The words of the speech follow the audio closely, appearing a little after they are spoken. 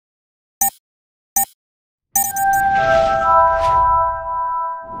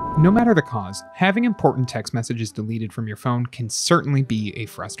No matter the cause, having important text messages deleted from your phone can certainly be a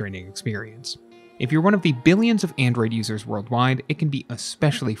frustrating experience. If you're one of the billions of Android users worldwide, it can be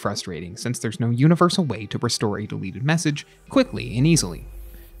especially frustrating since there's no universal way to restore a deleted message quickly and easily.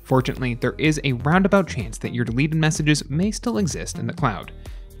 Fortunately, there is a roundabout chance that your deleted messages may still exist in the cloud.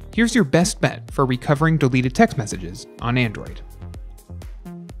 Here's your best bet for recovering deleted text messages on Android.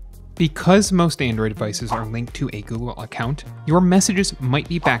 Because most Android devices are linked to a Google account, your messages might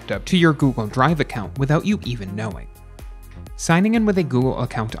be backed up to your Google Drive account without you even knowing. Signing in with a Google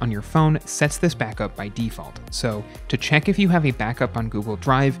account on your phone sets this backup by default, so to check if you have a backup on Google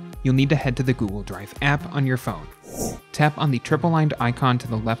Drive, you'll need to head to the Google Drive app on your phone. Tap on the triple-lined icon to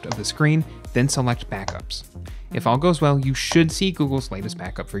the left of the screen, then select Backups. If all goes well, you should see Google's latest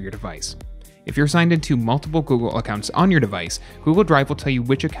backup for your device. If you're signed into multiple Google accounts on your device, Google Drive will tell you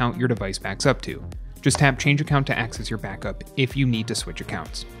which account your device backs up to. Just tap Change Account to access your backup if you need to switch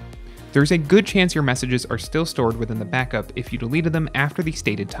accounts. There's a good chance your messages are still stored within the backup if you deleted them after the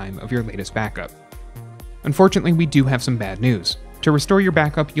stated time of your latest backup. Unfortunately, we do have some bad news. To restore your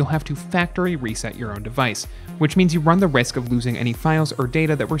backup, you'll have to factory reset your own device, which means you run the risk of losing any files or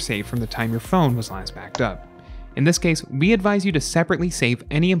data that were saved from the time your phone was last backed up. In this case, we advise you to separately save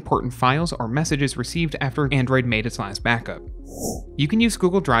any important files or messages received after Android made its last backup. You can use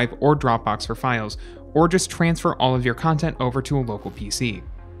Google Drive or Dropbox for files, or just transfer all of your content over to a local PC.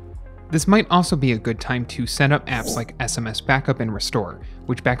 This might also be a good time to set up apps like SMS Backup and Restore,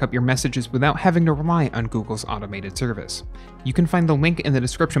 which back up your messages without having to rely on Google's automated service. You can find the link in the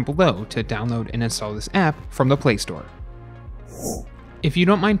description below to download and install this app from the Play Store. If you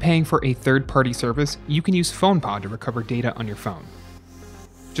don't mind paying for a third-party service, you can use PhonePod to recover data on your phone.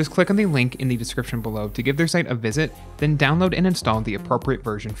 Just click on the link in the description below to give their site a visit, then download and install the appropriate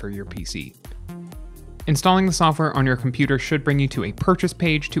version for your PC. Installing the software on your computer should bring you to a purchase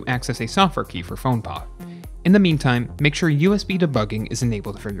page to access a software key for PhonePod. In the meantime, make sure USB debugging is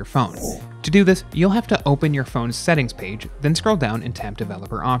enabled for your phone. To do this, you'll have to open your phone's settings page, then scroll down and tap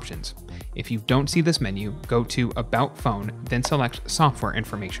Developer Options. If you don't see this menu, go to About Phone, then select Software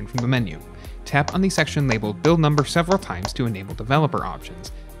Information from the menu. Tap on the section labeled Build Number several times to enable Developer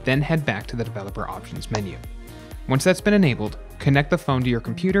Options, then head back to the Developer Options menu. Once that's been enabled, connect the phone to your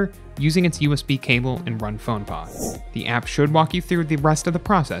computer using its USB cable and run PhonePod. The app should walk you through the rest of the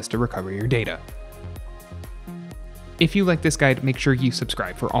process to recover your data. If you like this guide, make sure you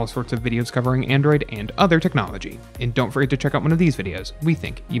subscribe for all sorts of videos covering Android and other technology. And don't forget to check out one of these videos we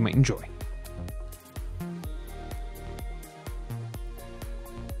think you might enjoy.